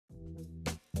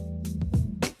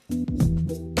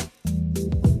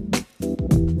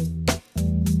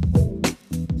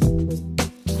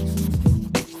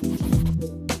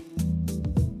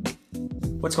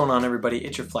What's going on, everybody?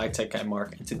 It's your Flag Tech guy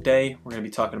Mark, and today we're going to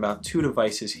be talking about two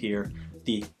devices here,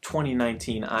 the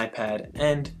 2019 iPad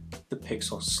and the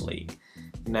Pixel Slate.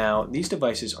 Now, these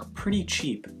devices are pretty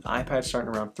cheap. The iPad's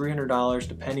starting around $300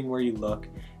 depending where you look,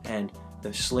 and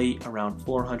the Slate around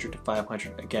 $400 to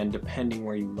 $500, again depending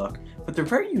where you look. But they're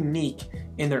very unique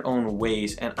in their own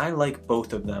ways, and I like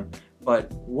both of them.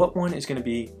 But what one is going to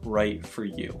be right for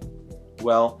you?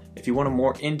 Well, if you want a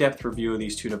more in-depth review of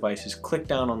these two devices, click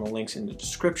down on the links in the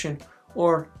description,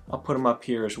 or I'll put them up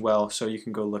here as well so you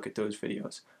can go look at those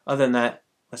videos. Other than that,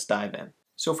 let's dive in.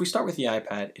 So if we start with the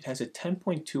iPad, it has a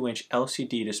 10.2-inch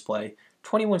LCD display,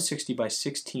 2160 by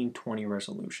 1620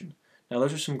 resolution. Now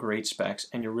those are some great specs,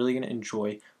 and you're really going to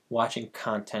enjoy watching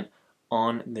content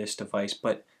on this device,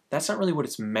 but that's not really what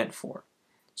it's meant for.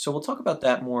 So we'll talk about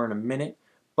that more in a minute,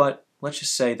 but let's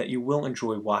just say that you will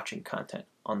enjoy watching content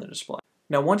on the display.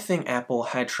 Now, one thing Apple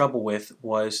had trouble with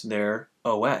was their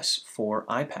OS for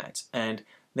iPads, and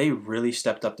they really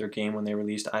stepped up their game when they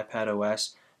released iPad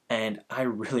OS, and I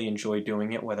really enjoy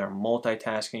doing it, whether I'm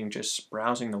multitasking, just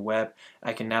browsing the web.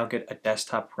 I can now get a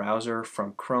desktop browser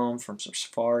from Chrome, from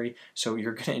Safari, so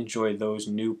you're going to enjoy those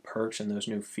new perks and those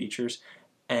new features,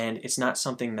 and it's not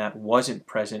something that wasn't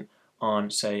present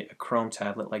on, say, a Chrome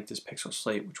tablet like this Pixel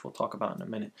Slate, which we'll talk about in a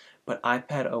minute. But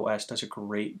iPad OS does a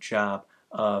great job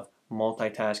of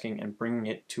multitasking and bringing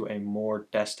it to a more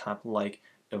desktop-like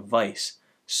device.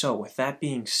 So with that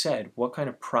being said, what kind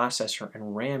of processor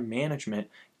and RAM management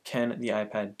can the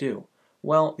iPad do?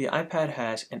 Well, the iPad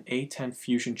has an A10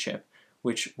 Fusion chip,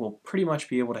 which will pretty much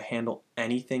be able to handle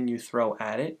anything you throw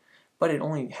at it, but it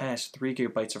only has 3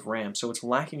 GB of RAM, so it's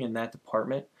lacking in that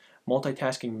department.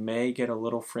 Multitasking may get a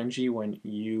little fringy when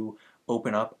you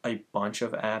open up a bunch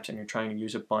of apps and you're trying to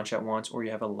use a bunch at once, or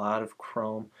you have a lot of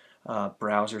Chrome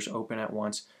browsers open at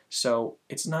once. So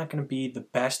it's not going to be the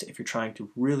best if you're trying to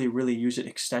really use it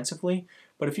extensively,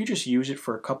 but if you just use it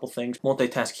for a couple things,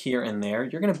 multitask here and there,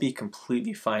 you're going to be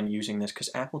completely fine using this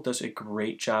because Apple does a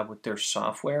great job with their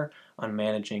software on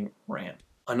managing RAM.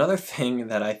 Another thing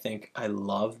that I think I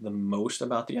love the most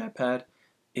about the iPad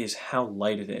is how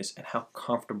light it is and how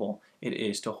comfortable it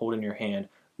is to hold in your hand,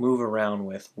 move around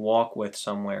with, walk with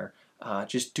somewhere,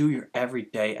 just do your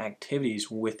everyday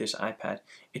activities with this iPad.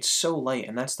 It's so light,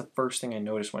 and that's the first thing I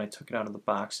noticed when I took it out of the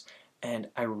box, and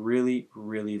I really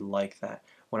like that.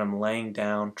 When I'm laying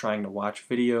down trying to watch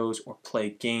videos or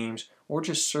play games or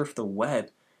just surf the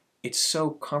web, it's so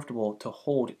comfortable to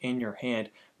hold in your hand,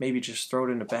 maybe just throw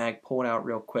it in a bag, pull it out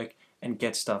real quick, and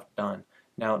get stuff done.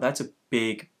 Now that's a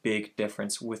big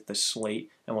difference with the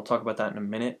Slate, and we'll talk about that in a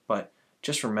minute, but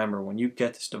just remember, when you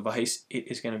get this device,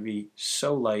 it is going to be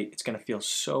so light, it's going to feel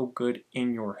so good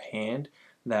in your hand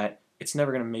that it's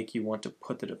never going to make you want to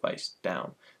put the device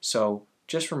down. So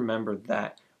just remember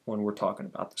that when we're talking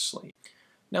about the Slate.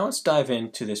 Now let's dive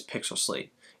into this Pixel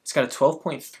Slate. It's got a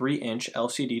 12.3-inch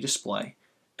LCD display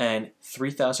and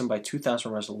 3000 by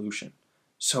 2000 resolution.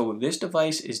 So this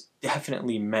device is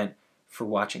definitely meant for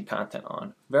watching content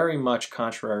on, very much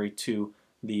contrary to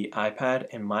the iPad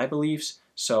in my beliefs.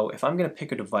 So if I'm going to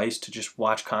pick a device to just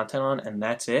watch content on and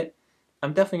that's it,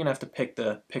 I'm definitely going to have to pick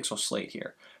the Pixel Slate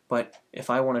here. But if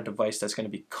I want a device that's going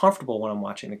to be comfortable when I'm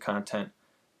watching the content,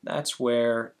 that's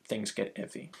where things get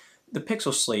iffy. The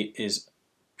Pixel Slate is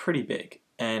pretty big,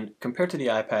 and compared to the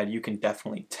iPad, you can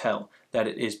definitely tell that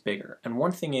it is bigger. And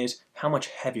one thing is how much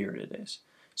heavier it is.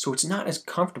 So it's not as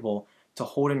comfortable to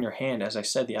hold in your hand as I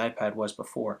said the iPad was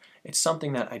before. It's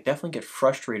something that I definitely get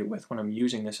frustrated with when I'm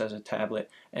using this as a tablet,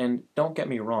 and don't get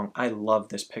me wrong, I love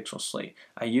this Pixel Slate.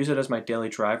 I use it as my daily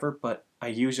driver, but I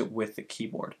use it with the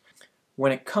keyboard.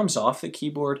 When it comes off the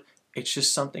keyboard, it's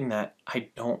just something that I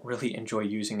don't really enjoy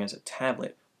using as a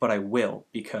tablet, but I will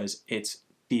because it's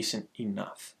decent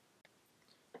enough.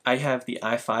 I have the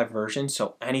i5 version,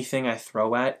 so anything I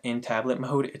throw at in tablet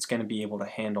mode, it's going to be able to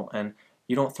handle, and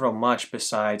you don't throw much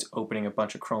besides opening a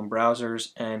bunch of Chrome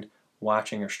browsers and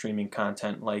watching or streaming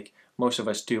content like most of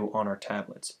us do on our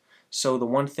tablets. So the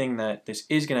one thing that this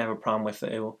is going to have a problem with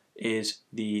is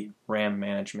the RAM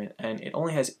management, and it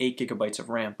only has 8 GB of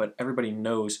RAM, but everybody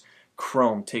knows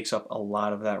Chrome takes up a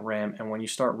lot of that RAM, and when you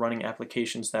start running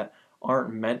applications that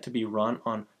aren't meant to be run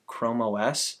on Chrome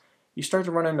OS, you start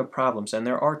to run into problems, and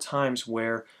there are times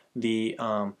where the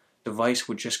device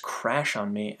would just crash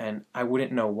on me and I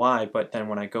wouldn't know why, but then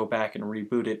when I go back and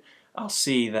reboot it, I'll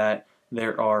see that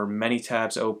there are many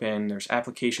tabs open, there's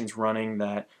applications running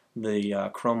that the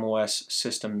Chrome OS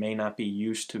system may not be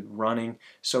used to running.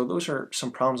 So those are some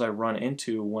problems I run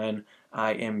into when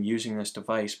I am using this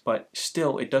device, but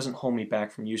still it doesn't hold me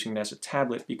back from using it as a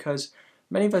tablet because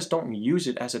many of us don't use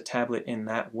it as a tablet in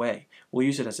that way. We'll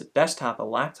use it as a desktop, a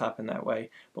laptop in that way,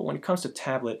 but when it comes to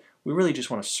tablet, we really just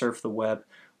want to surf the web,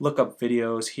 look up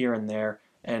videos here and there,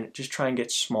 and just try and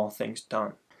get small things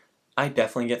done. I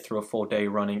definitely get through a full day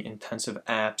running intensive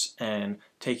apps and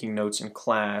taking notes in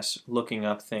class, looking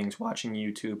up things, watching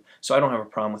YouTube, so I don't have a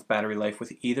problem with battery life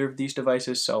with either of these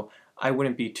devices, so I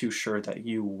wouldn't be too sure that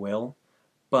you will.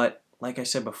 But like I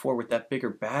said before, with that bigger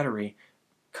battery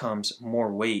comes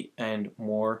more weight and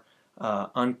more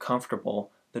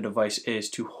uncomfortable the device is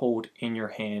to hold in your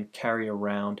hand, carry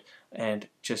around, and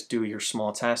just do your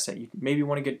small tasks that you maybe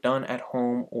want to get done at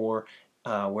home or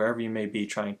wherever you may be,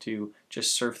 trying to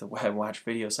just surf the web, watch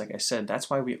videos. Like I said, that's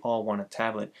why we all want a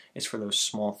tablet. It's for those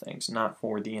small things, not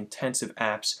for the intensive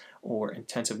apps or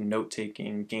intensive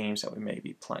note-taking games that we may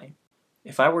be playing.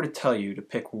 If I were to tell you to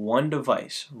pick one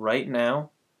device right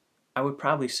now, I would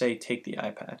probably say take the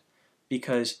iPad,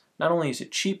 because not only is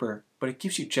it cheaper, but it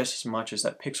gives you just as much as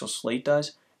that Pixel Slate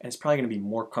does, and it's probably going to be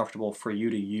more comfortable for you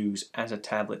to use as a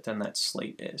tablet than that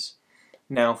Slate is.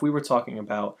 Now, if we were talking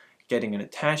about getting an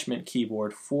attachment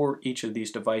keyboard for each of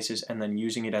these devices and then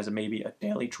using it as maybe a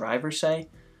daily driver, say,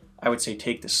 I would say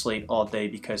take the Slate all day,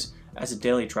 because as a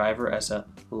daily driver, as a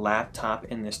laptop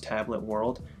in this tablet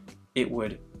world, it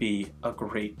would be a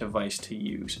great device to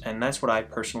use. And that's what I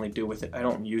personally do with it. I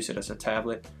don't use it as a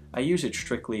tablet. I use it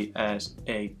strictly as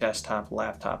a desktop,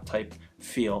 laptop type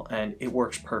feel, and it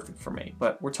works perfect for me.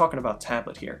 But we're talking about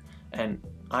tablet here, and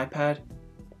iPad,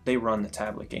 they run the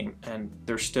tablet game, and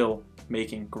they're still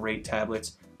making great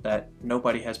tablets that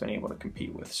nobody has been able to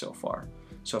compete with so far.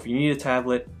 So if you need a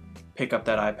tablet, pick up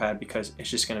that iPad, because it's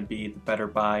just going to be the better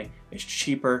buy. It's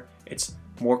cheaper, it's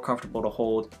more comfortable to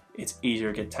hold, it's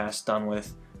easier to get tasks done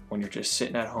with when you're just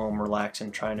sitting at home relaxing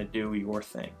trying to do your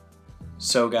thing.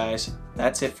 So guys,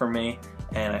 that's it for me,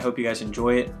 and I hope you guys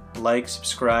enjoy it. Like,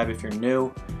 subscribe if you're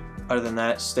new. Other than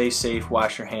that, stay safe,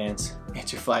 wash your hands.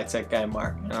 It's your Fly Tech guy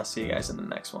Mark, and I'll see you guys in the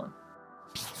next one.